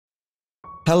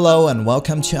Hello and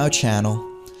welcome to our channel.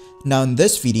 Now in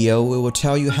this video, we will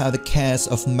tell you how the cast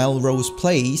of Melrose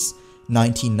Place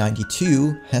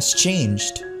 1992 has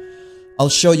changed. I'll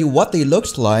show you what they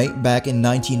looked like back in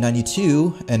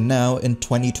 1992 and now in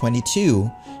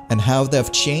 2022, and how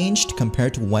they've changed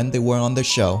compared to when they were on the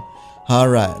show.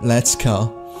 Alright, let's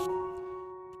go.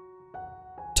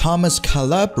 Thomas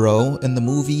Calabro, in the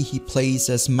movie he plays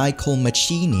as Michael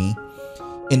Mancini.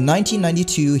 In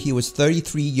 1992, he was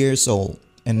 33 years old,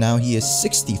 and now he is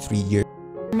 63 years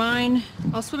old. Mine.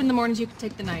 I'll swim in the mornings, you can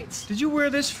take the nights. Did you wear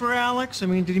this for Alex? I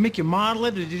mean, did he make you model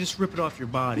it, or did you just rip it off your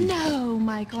body? No,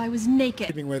 Michael, I was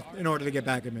naked. With in order to get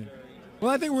back at me.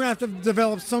 Well, I think we're going to have to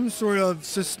develop some sort of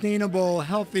sustainable,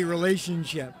 healthy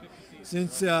relationship,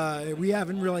 since we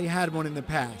haven't really had one in the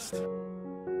past.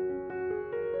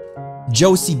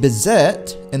 Josie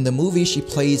Bissett, in the movie she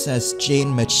plays as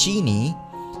Jane Mancini.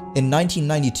 In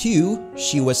 1992,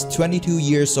 she was 22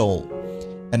 years old,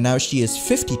 and now she is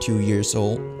 52 years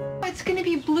old. It's gonna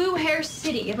be Blue Hair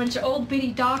City, a bunch of old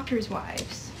bitty doctors'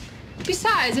 wives.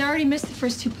 Besides, I already missed the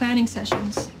first two planning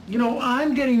sessions. You know,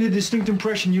 I'm getting the distinct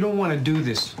impression you don't want to do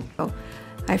this. So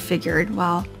I figured,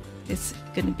 well, it's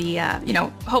gonna be,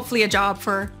 hopefully a job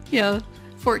for,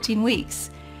 14 weeks.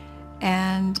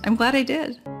 And I'm glad I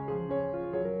did.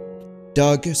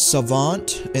 Doug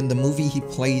Savant, in the movie he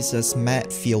plays as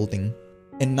Matt Fielding.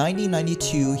 In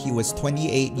 1992, he was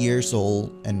 28 years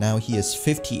old, and now he is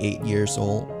 58 years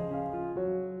old.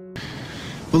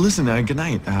 Well, listen, good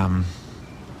night. I'll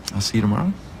see you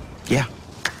tomorrow. Yeah,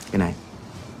 good night.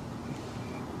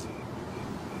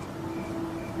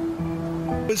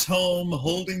 Was home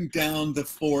holding down the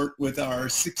fort with our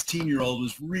 16-year-old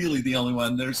was really the only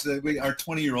one. There's our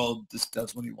 20-year-old just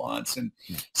does what he wants, and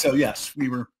so yes, we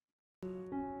were.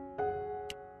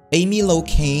 Amy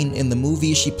Locane, in the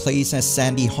movie she plays as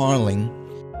Sandy Harling.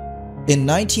 In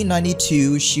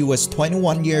 1992, she was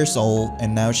 21 years old,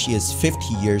 and now she is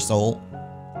 50 years old.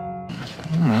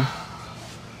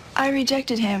 I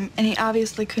rejected him, and he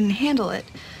obviously couldn't handle it.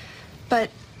 But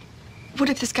what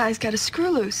if this guy's got a screw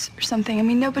loose or something? I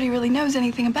mean, nobody really knows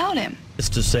anything about him. It's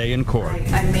to say in court.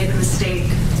 I made a mistake.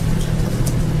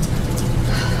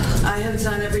 I have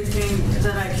done everything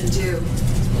that I can do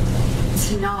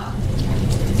to not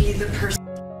be the person.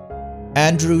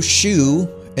 Andrew Shue,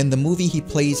 in the movie he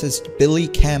plays as Billy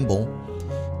Campbell.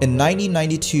 In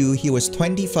 1992, he was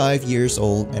 25 years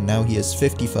old, and now he is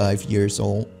 55 years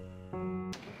old.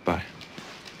 Bye.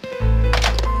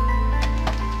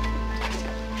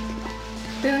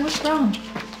 Billy, what's wrong?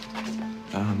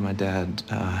 My dad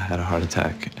had a heart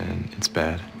attack, and it's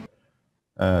bad.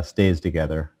 Stays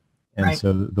together. And Right.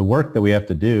 so the work that we have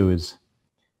to do is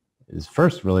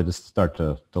first really just start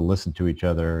to listen to each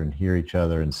other and hear each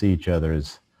other and see each other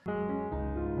as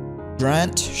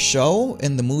Grant Shaw,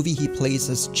 in the movie he plays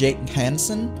as Jake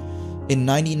Hansen. In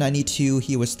 1992,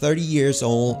 he was 30 years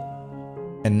old,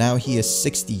 and now he is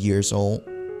 60 years old.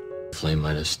 Flame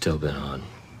might have still been on.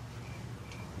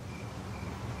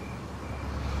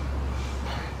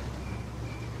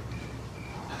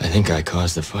 I think I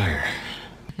caused the fire.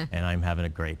 And I'm having a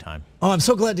great time. Oh, I'm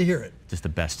so glad to hear it. Just the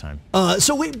best time.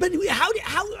 So wait, but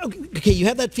okay, you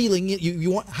have that feeling,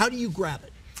 you want, how do you grab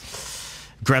it?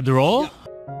 Grab the roll? Yeah.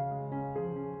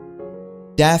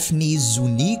 Daphne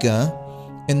Zuniga,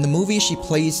 in the movie she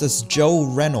plays as Joe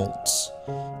Reynolds.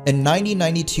 In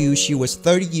 1992, she was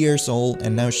 30 years old,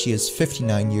 and now she is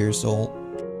 59 years old.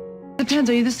 Depends,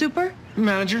 are you the super?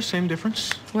 Manager, same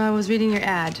difference. Well, I was reading your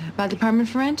ad about the apartment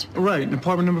for rent. Right,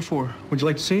 apartment number 4. Would you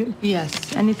like to see it?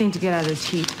 Yes, anything to get out of the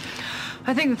heat.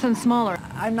 I think this one's smaller.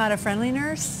 I'm not a friendly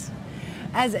nurse.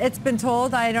 As it's been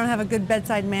told, I don't have a good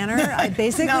bedside manner. I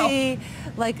basically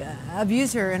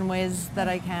abuse her in ways that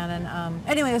I can. And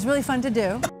anyway, it was really fun to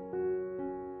do.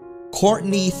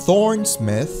 Courtney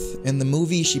Thorne-Smith, in the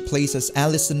movie she plays as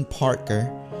Allison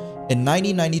Parker. In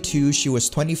 1992, she was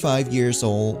 25 years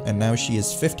old, and now she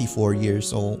is 54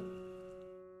 years old.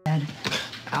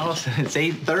 Allison, it's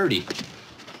 8:30.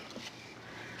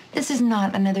 This is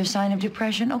not another sign of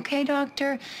depression, okay,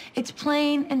 doctor? It's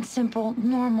plain and simple,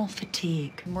 normal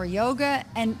fatigue. More yoga,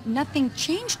 and nothing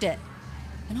changed it.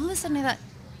 And all of a sudden I thought,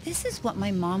 this is what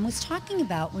my mom was talking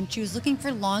about when she was looking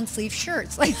for long sleeve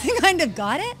shirts. Like, I kind of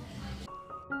got it.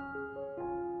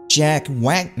 Jack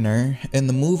Wagner, in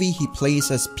the movie he plays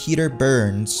as Peter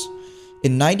Burns.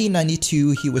 In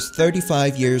 1992, he was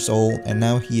 35 years old, and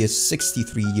now he is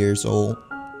 63 years old.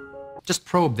 Just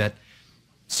probe that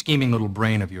scheming little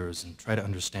brain of yours and try to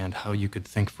understand how you could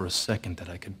think for a second that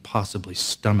I could possibly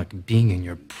stomach being in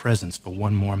your presence for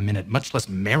one more minute, much less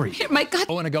marry you. My God.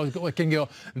 Oh, and it can go,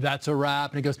 that's a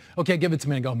wrap. And he goes, okay, give it to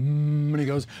me. And I go, and he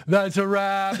goes, that's a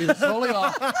wrap. He was totally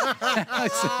off. I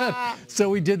said, so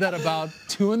we did that about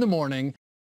 2 in the morning.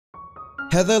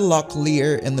 Heather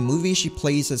Locklear in the movie she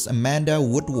plays as Amanda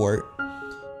Woodward.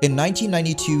 In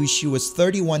 1992, she was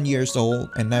 31 years old,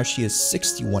 and now she is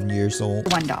 61 years old.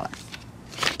 $1.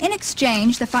 In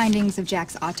exchange, the findings of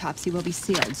Jack's autopsy will be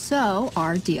sealed. So,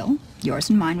 our deal,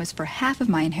 yours and mine, was for half of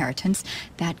my inheritance.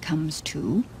 That comes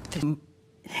to...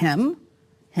 him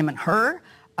and her,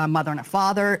 a mother and a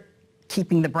father,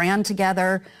 keeping the brand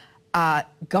together,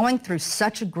 going through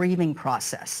such a grieving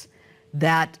process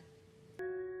that...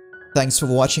 Thanks for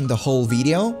watching the whole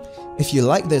video. If you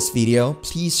like this video,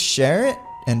 please share it,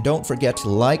 and don't forget to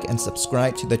like and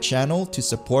subscribe to the channel to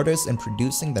support us in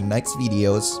producing the next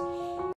videos.